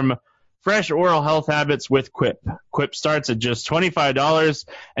form fresh oral health habits with Quip. Quip starts at just $25,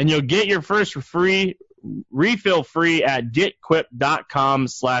 and you'll get your first refill free at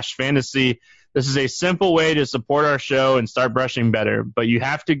getquip.com/fantasy. This is a simple way to support our show and start brushing better, but you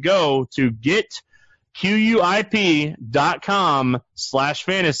have to go to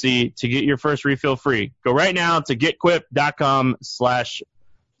getquip.com/fantasy to get your first refill free. Go right now to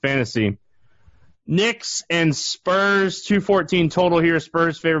getquip.com/fantasy. Knicks and Spurs, 214 total here.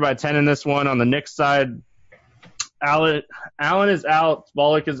 Spurs favored by 10 in this one. On the Knicks side, Allen is out,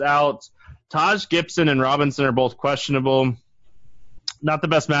 Bullock is out. Taj Gibson and Robinson are both questionable. Not the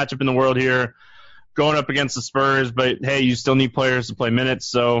best matchup in the world here going up against the Spurs, but, hey, you still need players to play minutes,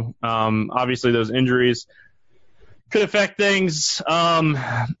 so obviously those injuries could affect things.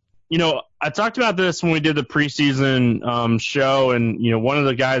 I talked about this when we did the preseason show, and, one of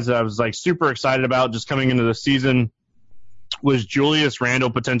the guys that I was, super excited about just coming into the season was Julius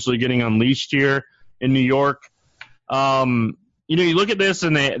Randle potentially getting unleashed here in New York. You look at this,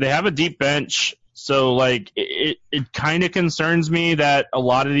 and they have a deep bench, so, it kind of concerns me that a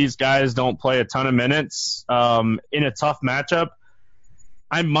lot of these guys don't play a ton of minutes in a tough matchup.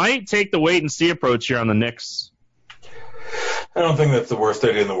 I might take the wait-and-see approach here on the Knicks. I don't think that's the worst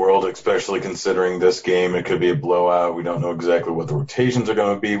idea in the world, especially considering this game. It could be a blowout. We don't know exactly what the rotations are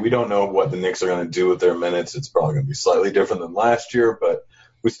going to be. We don't know what the Knicks are going to do with their minutes. It's probably going to be slightly different than last year, but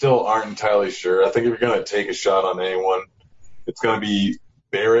we still aren't entirely sure. I think if you're going to take a shot on anyone, it's going to be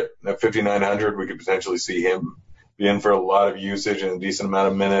Barrett at 5,900. We could potentially see him be in for a lot of usage and a decent amount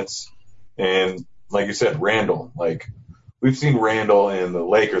of minutes. And like you said, Randall. We've seen Randall in the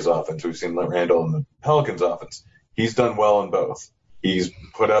Lakers offense. We've seen Randall in the Pelicans offense. He's done well in both. He's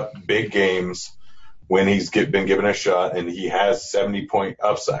put up big games when he's been given a shot, and he has 70-point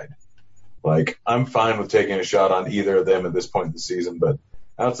upside. I'm fine with taking a shot on either of them at this point in the season, but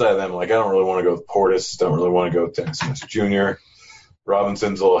outside of them, I don't really want to go with Portis. Don't really want to go with Dennis Smith Jr.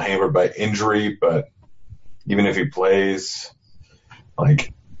 Robinson's a little hampered by injury, but even if he plays, I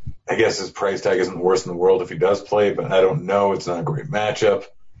guess his price tag isn't the worst in the world if he does play, but I don't know. It's not a great matchup.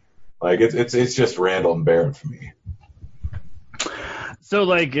 It's just Randall and Barrett for me.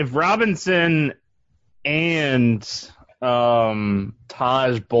 So, if Robinson and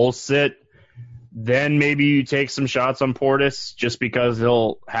Taj both sit, then maybe you take some shots on Portis just because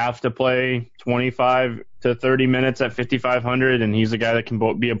he'll have to play 25 to 30 minutes at 5,500, and he's a guy that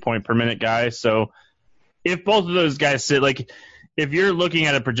can be a point-per-minute guy. So if both of those guys sit, if you're looking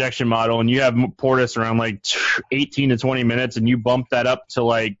at a projection model and you have Portis around 18 to 20 minutes and you bump that up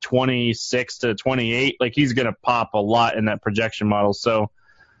to 26 to 28, he's going to pop a lot in that projection model. So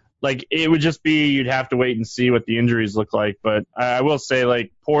it would just be you'd have to wait and see what the injuries look like. But I will say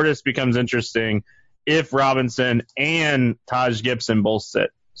Portis becomes interesting if Robinson and Taj Gibson both sit.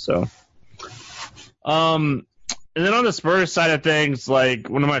 So, and then on the Spurs side of things,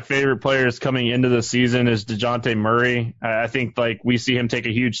 one of my favorite players coming into the season is DeJounte Murray. I think we see him take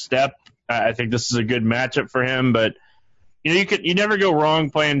a huge step. I think this is a good matchup for him, but you never go wrong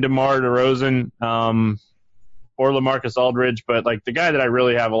playing DeMar DeRozan or LaMarcus Aldridge, but the guy that I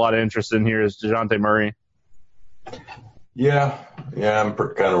really have a lot of interest in here is DeJounte Murray. Yeah, I'm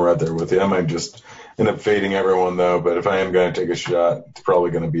kind of right there with you. I might just end up fading everyone though, but if I am going to take a shot, it's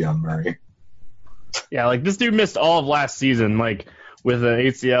probably going to be on Murray. Yeah, this dude missed all of last season, with an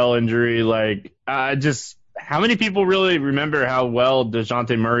ACL injury. How many people really remember how well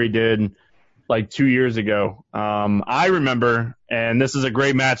DeJounte Murray did 2 years ago? I remember, and this is a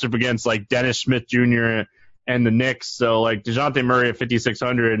great matchup against Dennis Smith Jr. and the Knicks. So DeJounte Murray at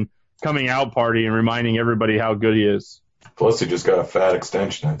 5,600 coming out party and reminding everybody how good he is. Plus, he just got a fat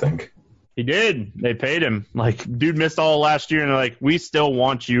extension, I think. He did. They paid him. Dude missed all of last year, and they're we still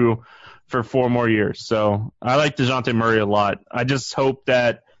want you for 4 more years. So I like DeJounte Murray a lot. I just hope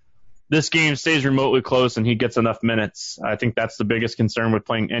that this game stays remotely close and he gets enough minutes. I think that's the biggest concern with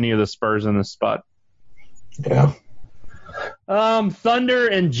playing any of the Spurs in this spot. Yeah. Thunder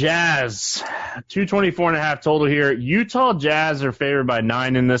and Jazz, 224.5 total here. Utah Jazz are favored by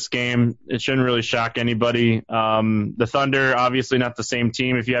 9 in this game. It shouldn't really shock anybody. The Thunder, obviously not the same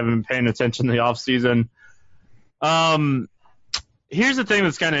team if you haven't been paying attention to the offseason. Here's the thing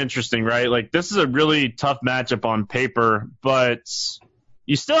that's kind of interesting, right? Like, this is a really tough matchup on paper, but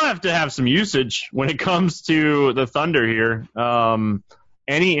you still have to have some usage when it comes to the Thunder here.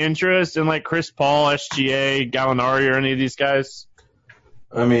 Any interest in, like, Chris Paul, SGA, Gallinari, or any of these guys?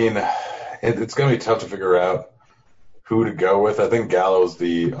 I mean, it's going to be tough to figure out who to go with. I think Gallo's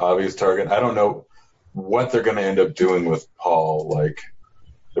the obvious target. I don't know what they're going to end up doing with Paul. Like,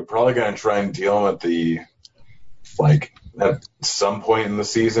 they're probably going to try and deal him at some point in the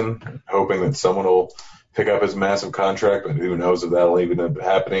season, hoping that someone will pick up his massive contract, but who knows if that'll even end up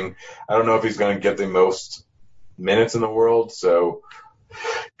happening. I don't know if he's going to get the most minutes in the world, so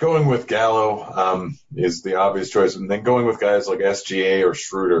going with Gallo is the obvious choice. And then going with guys like SGA or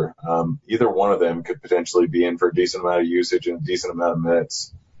Schroeder, either one of them could potentially be in for a decent amount of usage and a decent amount of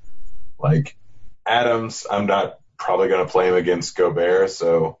minutes. Like Adams, I'm not probably going to play him against Gobert,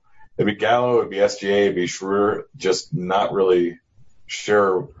 so it'd be Gallo, it'd be SGA, it'd be Schroeder, just not really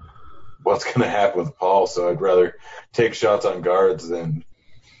sure what's going to happen with Paul, so I'd rather take shots on guards than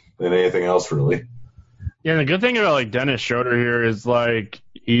anything else, really. Yeah, the good thing about, like, Dennis Schroeder here is, like,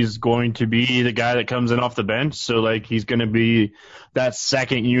 he's going to be the guy that comes in off the bench, so, like, he's going to be that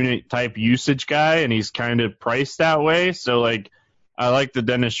second unit type usage guy, and he's kind of priced that way, so, like, I like the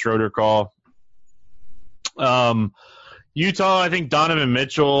Dennis Schroeder call. Utah, I think Donovan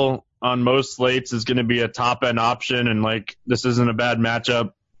Mitchell on most slates is going to be a top-end option, and, like, this isn't a bad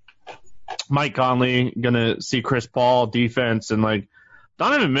matchup. Mike Conley going to see Chris Paul defense, and, like,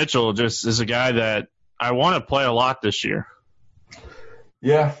 Donovan Mitchell just is a guy that I want to play a lot this year.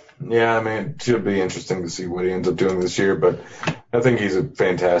 Yeah, I mean, it should be interesting to see what he ends up doing this year, but I think he's a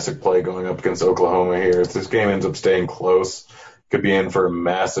fantastic play going up against Oklahoma here. If this game ends up staying close, could be in for a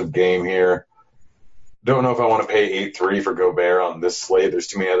massive game here. Don't know if I want to pay 8-3 for Gobert on this slate. There's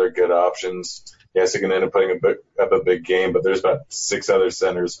too many other good options. Yes, he can end up putting up a big game, but there's about 6 other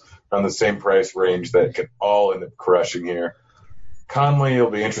centers on the same price range that could all end up crushing here. Conley, it'll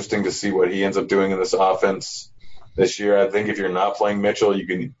be interesting to see what he ends up doing in this offense this year. I think if you're not playing Mitchell, you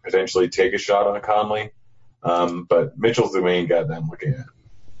can potentially take a shot on Conley. But Mitchell's the main guy that I'm looking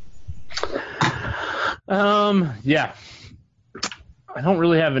at. Yeah. I don't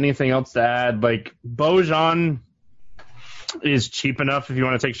really have anything else to add. Like, Bojan is cheap enough if you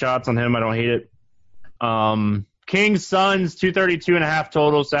want to take shots on him. I don't hate it. Kings, Suns, 232.5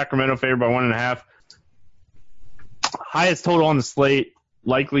 total. Sacramento favored by 1.5. Highest total on the slate,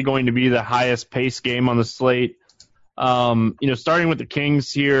 likely going to be the highest pace game on the slate. Starting with the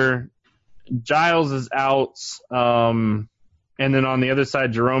Kings here, Giles is out, and then on the other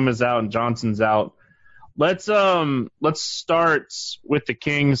side, Jerome is out and Johnson's out. Let's start with the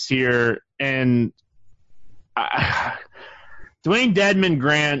Kings here, and Dwayne Dedmon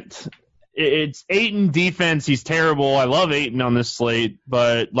Grant. It's Ayton defense. He's terrible. I love Ayton on this slate,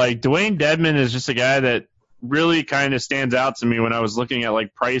 but like Dwayne Dedmon is just a guy that really kind of stands out to me when I was looking at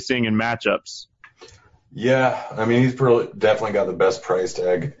like pricing and matchups. Yeah, I mean, he's definitely got the best price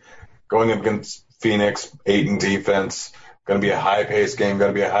tag. Going up against Phoenix, Ayton defense, going to be a high-paced game,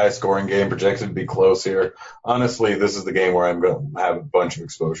 going to be a high-scoring game, projected to be close here. Honestly, this is the game where I'm going to have a bunch of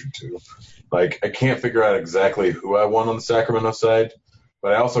exposure to. Like, I can't figure out exactly who I want on the Sacramento side,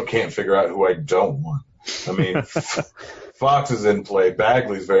 but I also can't figure out who I don't want. I mean, Fox is in play.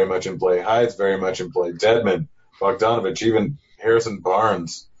 Bagley's very much in play. Hyde's very much in play. Dedmon, Bogdanovich, even Harrison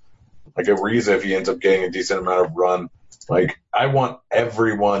Barnes. Like Ariza, if he ends up getting a decent amount of run. Like, I want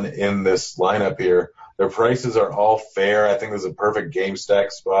everyone in this lineup here. Their prices are all fair. I think this is a perfect game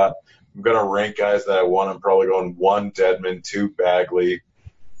stack spot. I'm going to rank guys that I want. I'm probably going 1 Dedmon, 2 Bagley,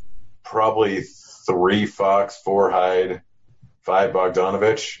 probably 3 Fox, 4 Hyde, 5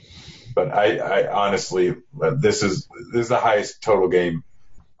 Bogdanovich. But I honestly, this is the highest total game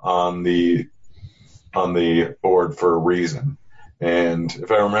on the board for a reason. And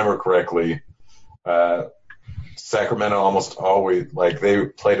if I remember correctly, Sacramento almost always, like, they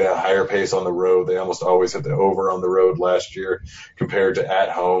played at a higher pace on the road. They almost always hit the over on the road last year compared to at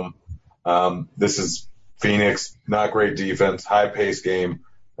home. This is Phoenix, not great defense, high pace game.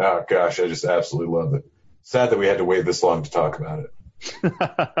 Oh gosh, I just absolutely love it. Sad that we had to wait this long to talk about it.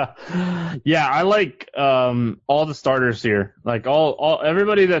 Yeah, I like all the starters here. Like all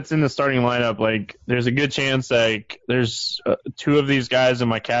everybody that's in the starting lineup. Like, there's a good chance like there's two of these guys in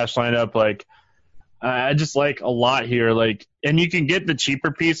my cash lineup. Like, I just like a lot here. Like, and you can get the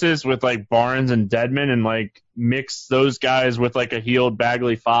cheaper pieces with like Barnes and Dedmon, and like mix those guys with like a healed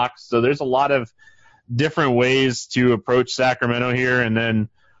Bagley Fox. So there's a lot of different ways to approach Sacramento here. And then,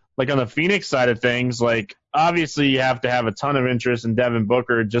 like, on the Phoenix side of things, like, obviously you have to have a ton of interest in Devin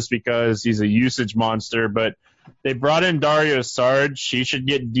Booker just because he's a usage monster, but they brought in Dario Saric. He should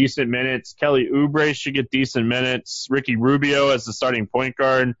get decent minutes. Kelly Oubre should get decent minutes. Ricky Rubio as the starting point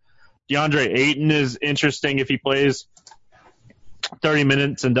guard. DeAndre Ayton is interesting if he plays 30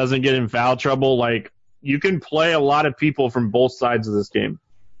 minutes and doesn't get in foul trouble. Like, you can play a lot of people from both sides of this game.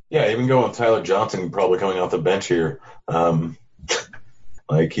 Yeah, even going with Tyler Johnson probably coming off the bench here.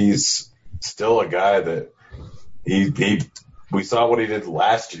 Like, he's still a guy that we saw what he did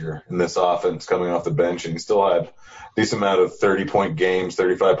last year in this offense coming off the bench, and he still had a decent amount of 30-point games,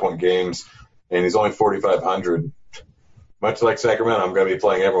 35-point games, and he's only 4,500. Much like Sacramento, I'm going to be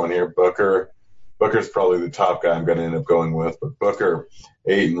playing everyone here. Booker's probably the top guy I'm going to end up going with, but Booker,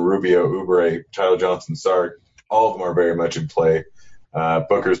 Ayton, Rubio, Oubre, Tyler Johnson, Sark, all of them are very much in play.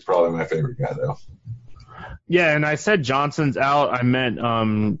 Booker's probably my favorite guy, though. Yeah, and I said Johnson's out. I meant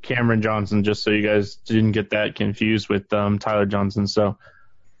Cameron Johnson, just so you guys didn't get that confused with Tyler Johnson. So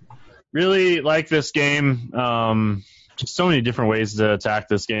really like this game. Just so many different ways to attack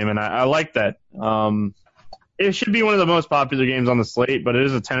this game, and I like that. It should be one of the most popular games on the slate, but it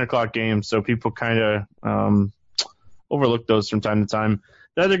is a 10 o'clock game, so people kind of overlook those from time to time.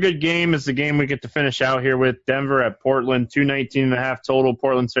 The other good game is the game we get to finish out here with, Denver at Portland, 219.5 total.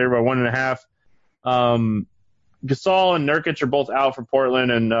 Portland's favored by 1.5. Gasol and Nurkic are both out for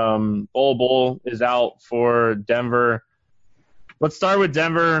Portland, and Bol is out for Denver. Let's start with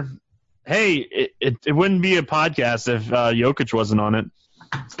Denver. Hey, it wouldn't be a podcast if Jokic wasn't on it.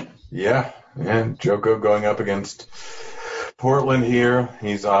 Yeah, Joko going up against Portland here.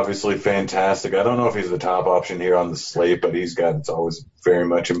 He's obviously fantastic. I don't know if he's the top option here on the slate, but it's always very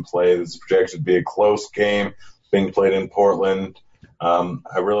much in play. This is projected to be a close game being played in Portland.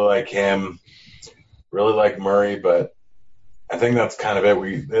 I really like him. Really like Murray, but I think that's kind of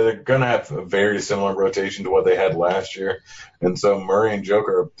it. They're going to have a very similar rotation to what they had last year. And so Murray and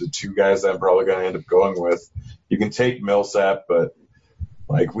Joker are the two guys that I'm probably going to end up going with. You can take Millsap, but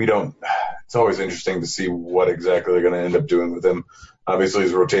it's always interesting to see what exactly they're going to end up doing with him. Obviously,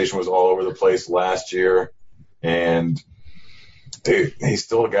 his rotation was all over the place last year, and he's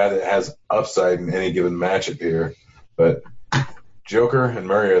still a guy that has upside in any given matchup here. But Joker and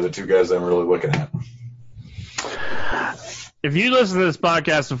Murray are the two guys that I'm really looking at. If you listen to this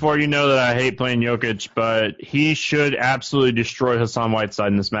podcast before, you know that I hate playing Jokic, but he should absolutely destroy Hassan Whiteside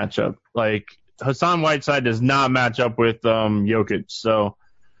in this matchup. Like, Hassan Whiteside does not match up with Jokic, so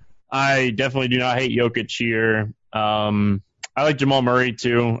I definitely do not hate Jokic here. I like Jamal Murray,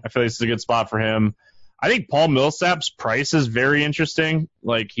 too. I feel like this is a good spot for him. I think Paul Millsap's price is very interesting.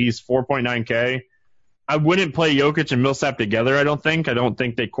 Like, he's 4.9K. I wouldn't play Jokic and Millsap together, I don't think. I don't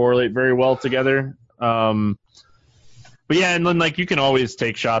think they correlate very well together. But yeah, and then you can always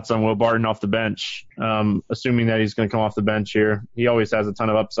take shots on Will Barton off the bench, assuming that he's going to come off the bench here. He always has a ton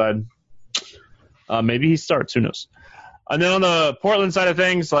of upside. Maybe he starts, who knows? And then on the Portland side of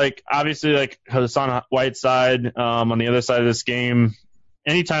things, obviously Hassan Whiteside on the other side of this game,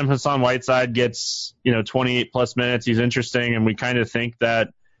 anytime Hassan Whiteside gets 28 plus minutes, he's interesting, and we kind of think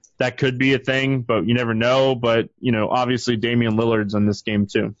that could be a thing, but you never know. But obviously Damian Lillard's in this game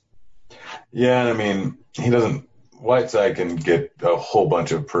too. Yeah, I mean, Whiteside can get a whole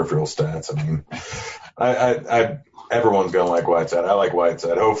bunch of peripheral stats. I mean, everyone's going to like Whiteside. I like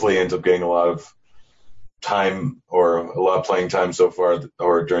Whiteside. Hopefully he ends up getting a lot of time or a lot of playing time so far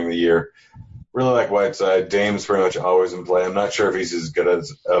or during the year. Really like Whiteside. Dame's pretty much always in play. I'm not sure if he's as good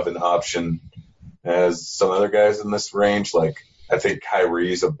of an option as some other guys in this range. I think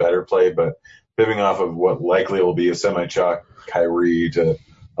Kyrie's a better play, but pivoting off of what likely will be a semi-chalk Kyrie to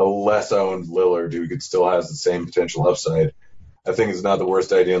a less-owned Lillard who still has the same potential upside, I think it's not the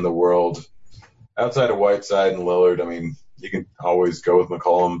worst idea in the world. Outside of Whiteside and Lillard, I mean, you can always go with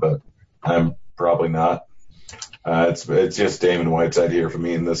McCollum, but I'm probably not. It's just Dame and Whiteside here for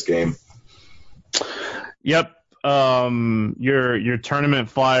me in this game. Yep. Your tournament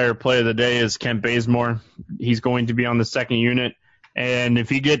flyer play of the day is Kent Bazemore. He's going to be on the second unit, and if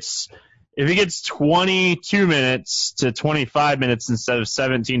he gets 22 minutes to 25 minutes instead of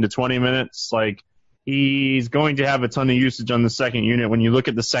 17 to 20 minutes, he's going to have a ton of usage on the second unit. When you look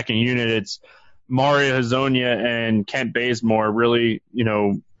at the second unit, it's Mario Hazonia and Kent Bazemore really,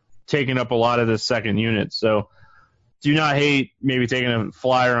 taking up a lot of the second unit. So do not hate maybe taking a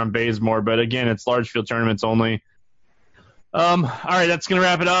flyer on Bazemore, but again, it's large field tournaments only. All right, that's going to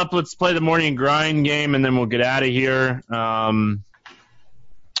wrap it up. Let's play the morning grind game, and then we'll get out of here.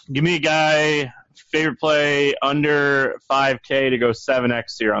 Give me a guy, favorite play, under 5K to go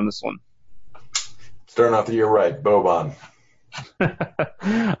 7X here on this one. Starting off the year right, Boban.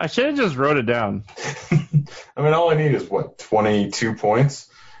 I should have just wrote it down. I mean, all I need is, 22 points?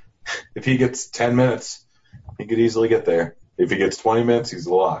 If he gets 10 minutes, he could easily get there. If he gets 20 minutes, he's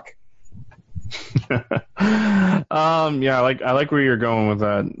a lock. Yeah, I like where you're going with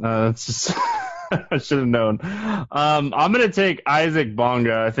that. That's just I should have known. I'm going to take Isaac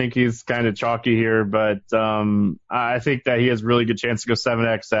Bonga. I think he's kind of chalky here, but I think that he has really good chance to go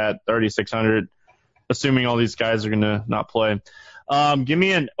 7X at 3,600, assuming all these guys are going to not play. Give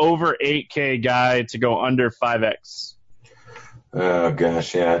me an over 8K guy to go under 5X. Oh,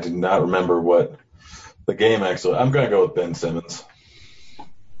 gosh, yeah, I did not remember what the game actually. I'm going to go with Ben Simmons.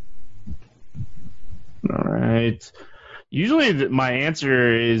 All right. Usually my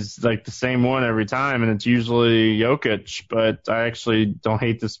answer is like the same one every time, and it's usually Jokic, but I actually don't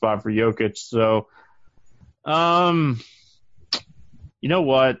hate this spot for Jokic. So, you know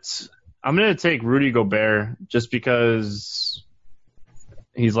what? I'm going to take Rudy Gobert just because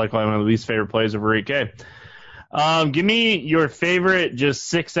he's like one of my least favorite plays over 8K. Give me your favorite just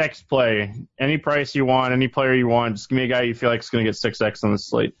 6X play. Any price you want, any player you want. Just give me a guy you feel like is going to get 6X on the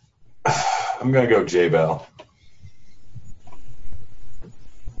slate. I'm going to go J-Bell.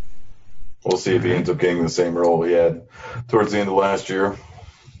 We'll see if he ends up getting the same role he had towards the end of last year.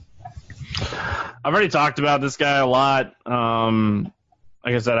 I've already talked about this guy a lot.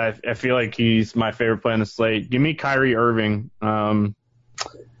 Like I said, I feel like he's my favorite play on the slate. Give me Kyrie Irving. I'll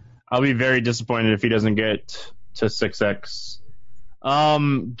be very disappointed if he doesn't get to 6X.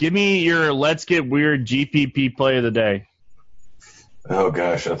 Give me your Let's Get Weird GPP play of the day. Oh,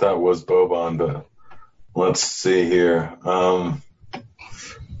 gosh, I thought it was Boban, but let's see here. I'm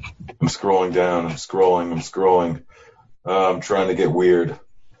scrolling down. I'm scrolling. I'm trying to get weird.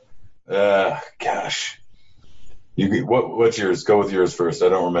 Gosh. What's yours? Go with yours first. I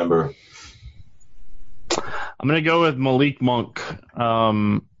don't remember. I'm going to go with Malik Monk.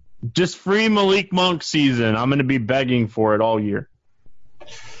 Just free Malik Monk season. I'm going to be begging for it all year.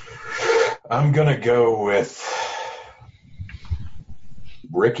 I'm going to go with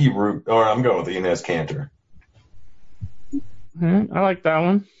Ricky Root, or I'm going with Enes Kanter. I like that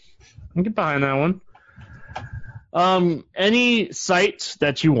one. I can get behind that one. Any site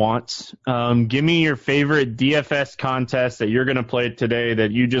that you want, give me your favorite DFS contest that you're going to play today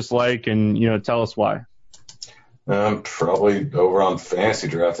that you just like, and tell us why. Probably over on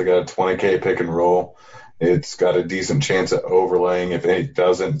FantasyDraft. I got a 20K pick and roll. It's got a decent chance of overlaying. If it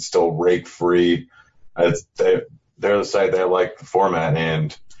doesn't, it's still rake free. They're the site that I like the format,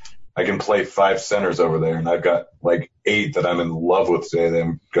 and I can play 5 centers over there, and I've got like 8 that I'm in love with today that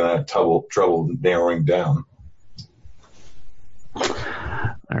I'm going to have trouble narrowing down. All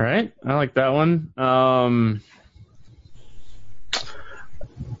right. I like that one.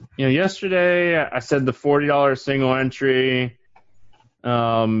 Yesterday I said the $40 single entry.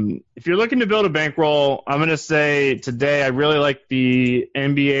 If you're looking to build a bankroll, I'm going to say today I really like the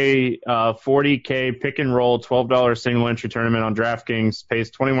NBA 40K pick and roll $12 single entry tournament on DraftKings. Pays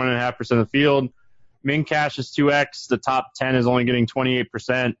 21.5% of the field. Min cash is 2X. The top 10 is only getting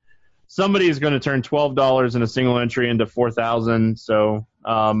 28%. Somebody is going to turn $12 in a single entry into $4,000. So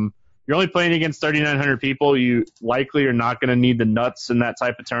you're only playing against 3,900 people. You likely are not going to need the nuts in that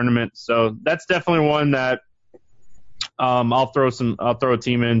type of tournament. So that's definitely one that I'll throw a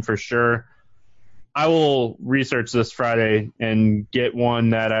team in for sure. I will research this Friday and get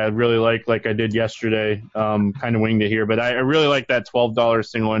one that I really like I did yesterday. Kind of winged it here, but I really like that $12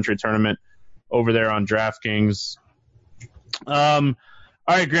 single entry tournament over there on DraftKings. All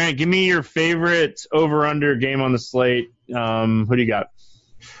right, Grant, give me your favorite over-under game on the slate. Who do you got?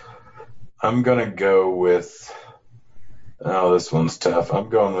 I'm going to go with this one's tough. I'm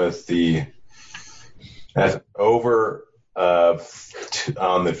going with the over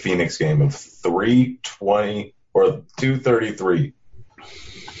on the Phoenix game of 320 or 233.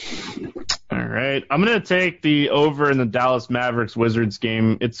 All right. I'm going to take the over in the Dallas Mavericks Wizards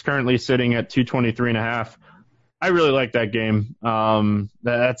game. It's currently sitting at 223.5. I really like that game.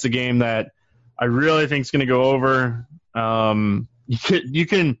 That's a game that I really think is going to go over. You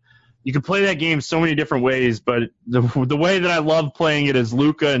can play that game so many different ways, but the way that I love playing it is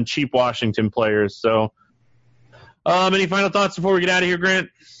Luka and cheap Washington players. So, any final thoughts before we get out of here, Grant?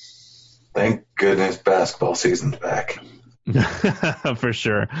 Thank goodness basketball season's back. For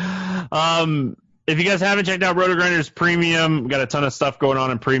sure. If you guys haven't checked out RotoGrinders Premium, we got a ton of stuff going on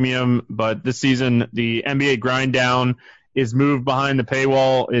in Premium, but this season the NBA Grind Down is moved behind the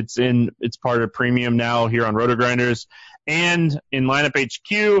paywall. It's part of Premium now here on RotoGrinders. And in Lineup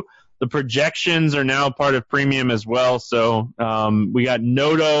HQ, the projections are now part of Premium as well. So we got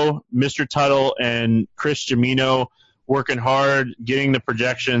Noto, Mr. Tuttle, and Chris Jamino working hard, getting the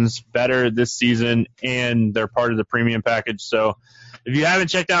projections better this season, and they're part of the Premium package. So if you haven't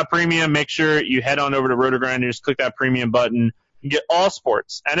checked out Premium, make sure you head on over to RotoGrinders, click that Premium button. You get all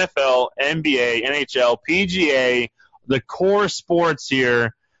sports, NFL, NBA, NHL, PGA, the core sports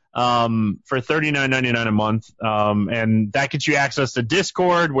here for $39.99 a month. And that gets you access to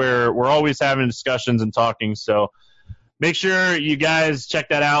Discord, where we're always having discussions and talking. So make sure you guys check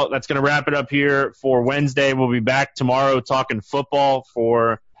that out. That's going to wrap it up here for Wednesday. We'll be back tomorrow talking football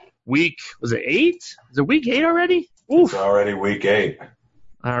for week, was it 8? Is it week 8 already? Oof. It's already week 8.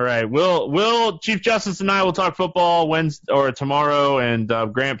 All right. Will Chief Justice and I will talk football Wednesday or tomorrow. And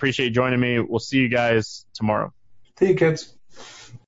Grant, appreciate you joining me. We'll see you guys tomorrow. See you, kids.